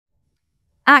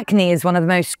Acne is one of the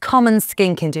most common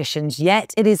skin conditions,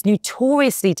 yet it is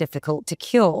notoriously difficult to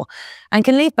cure and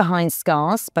can leave behind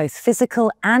scars, both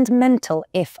physical and mental,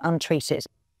 if untreated.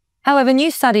 However, new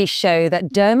studies show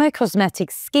that dermocosmetic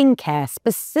skincare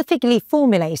specifically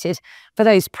formulated for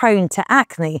those prone to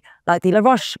acne, like the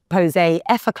Roche-Posay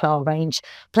Effaclar range,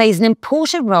 plays an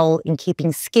important role in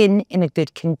keeping skin in a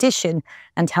good condition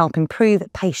and help improve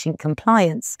patient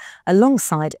compliance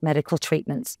alongside medical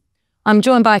treatments. I'm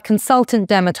joined by consultant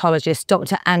dermatologist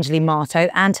Dr Anjali Mahto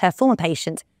and her former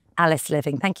patient, Alice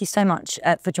Living. Thank you so much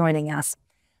for joining us.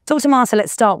 Dr Mahto,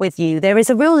 let's start with you. There is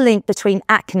a real link between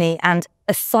acne and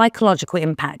a psychological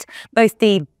impact, both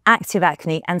the active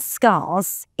acne and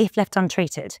scars, if left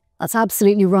untreated. That's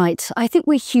absolutely right. I think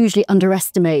we hugely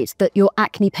underestimate that your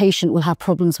acne patient will have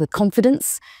problems with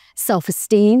confidence,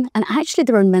 self-esteem, and actually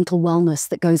their own mental wellness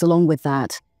that goes along with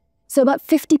that. So about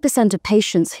 50% of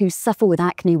patients who suffer with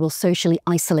acne will socially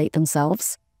isolate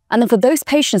themselves. And then for those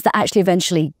patients that actually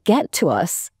eventually get to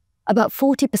us, about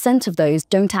 40% of those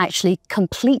don't actually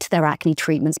complete their acne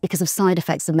treatments because of side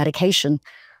effects of medication.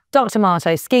 Dr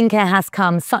Mahto, skincare has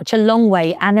come such a long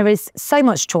way and there is so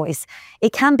much choice.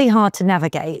 It can be hard to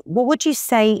navigate. What would you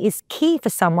say is key for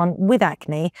someone with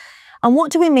acne? And what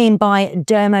do we mean by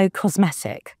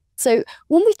dermocosmetic? So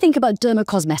when we think about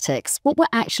dermocosmetics, what we're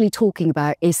actually talking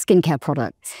about is skincare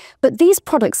products. But these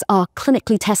products are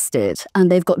clinically tested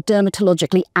and they've got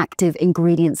dermatologically active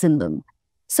ingredients in them.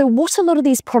 So what a lot of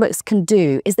these products can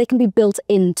do is they can be built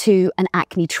into an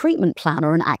acne treatment plan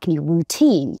or an acne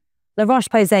routine. La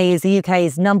Roche-Posay is the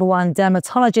UK's #1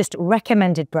 dermatologist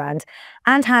recommended brand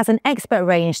and has an expert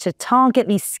range to target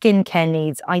these skincare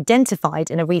needs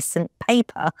identified in a recent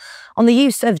paper on the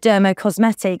use of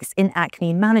dermocosmetics in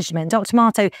acne management. Dr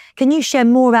Mahto, can you share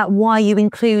more about why you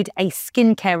include a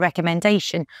skincare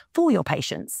recommendation for your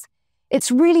patients? It's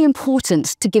really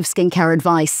important to give skincare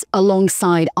advice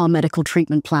alongside our medical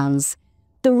treatment plans.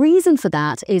 The reason for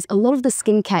that is a lot of the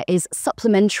skincare is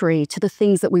supplementary to the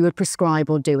things that we would prescribe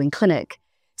or do in clinic.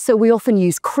 So we often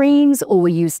use creams or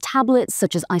we use tablets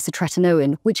such as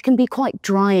isotretinoin, which can be quite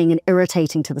drying and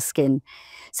irritating to the skin.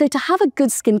 So to have a good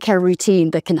skincare routine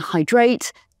that can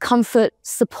hydrate, comfort,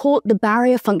 support the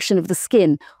barrier function of the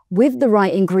skin with the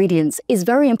right ingredients is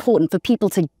very important for people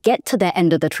to get to their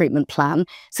end of the treatment plan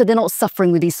so they're not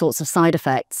suffering with these sorts of side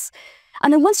effects.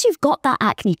 And then once you've got that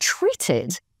acne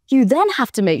treated, you then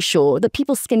have to make sure that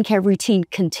people's skincare routine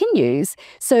continues.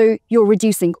 So you're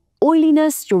reducing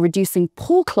oiliness, you're reducing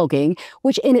pore clogging,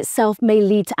 which in itself may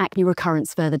lead to acne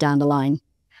recurrence further down the line.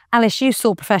 Alice, you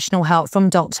sought professional help from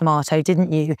Dr Mahto,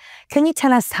 didn't you? Can you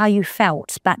tell us how you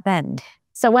felt back then?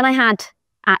 So when I had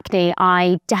acne,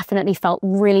 I definitely felt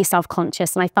really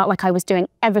self-conscious and I felt like I was doing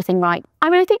everything right. I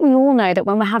mean, I think we all know that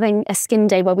when we're having a skin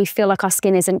day where we feel like our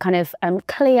skin isn't kind of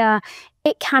clear,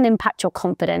 it can impact your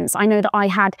confidence. I know that I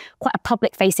had quite a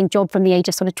public-facing job from the age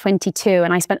of sort of 22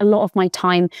 and I spent a lot of my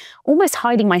time almost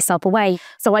hiding myself away.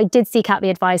 So I did seek out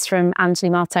the advice from Anjali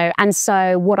Mahto. And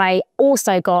so what I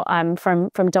also got from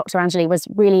Dr Anjali was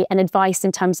really an advice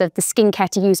in terms of the skincare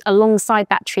to use alongside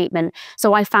that treatment.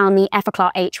 So I found the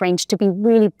Effaclar H range to be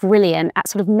really brilliant at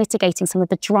sort of mitigating some of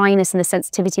the dryness and the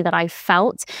sensitivity that I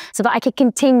felt so that I could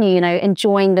continue,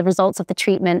 enjoying the results of the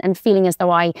treatment and feeling as though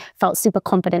I felt super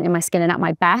confident in my skin and at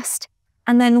my best.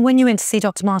 And then when you went to see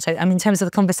Dr Mahto, in terms of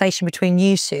the conversation between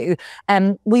you two,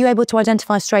 were you able to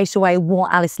identify straight away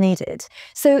what Alice needed?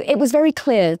 So it was very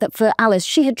clear that for Alice,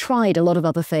 she had tried a lot of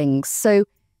other things. So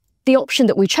the option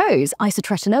that we chose,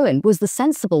 isotretinoin, was the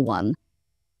sensible one.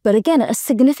 But again, a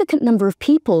significant number of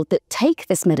people that take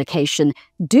this medication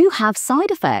do have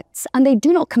side effects and they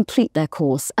do not complete their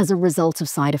course as a result of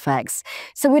side effects.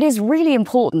 So it is really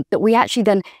important that we actually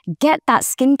then get that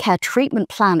skincare treatment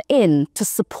plan in to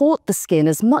support the skin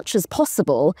as much as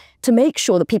possible to make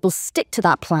sure that people stick to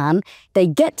that plan, they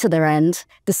get to their end,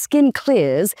 the skin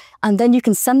clears, and then you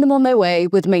can send them on their way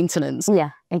with maintenance. Yeah,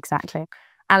 exactly.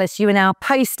 Alice, you are now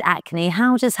post-acne.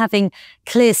 How does having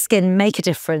clear skin make a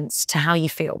difference to how you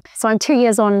feel? So I'm 2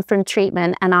 years on from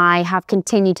treatment and I have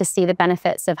continued to see the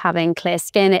benefits of having clear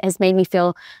skin. It has made me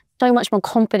feel so much more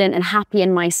confident and happy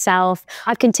in myself.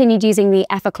 I've continued using the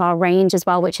Effaclar range as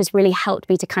well, which has really helped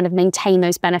me to kind of maintain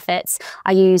those benefits.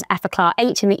 I use Effaclar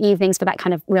H in the evenings for that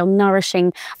kind of real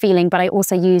nourishing feeling, but I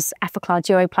also use Effaclar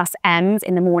Duo Plus Ms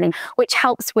in the morning, which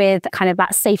helps with kind of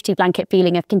that safety blanket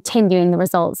feeling of continuing the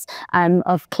results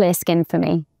of clear skin for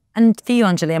me. And for you,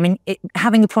 Anjali,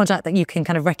 having a product that you can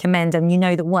kind of recommend and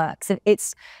that works,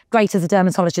 it's great as a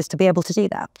dermatologist to be able to do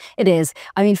that. It is.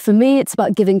 For me, it's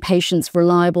about giving patients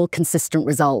reliable, consistent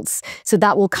results. So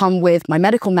that will come with my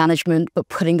medical management, but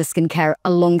putting the skincare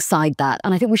alongside that.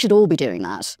 And I think we should all be doing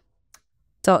that.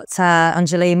 Dr.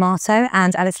 Anjali Mahto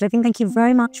and Alice Living, thank you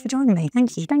very much for joining me.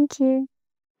 Thank you. Thank you.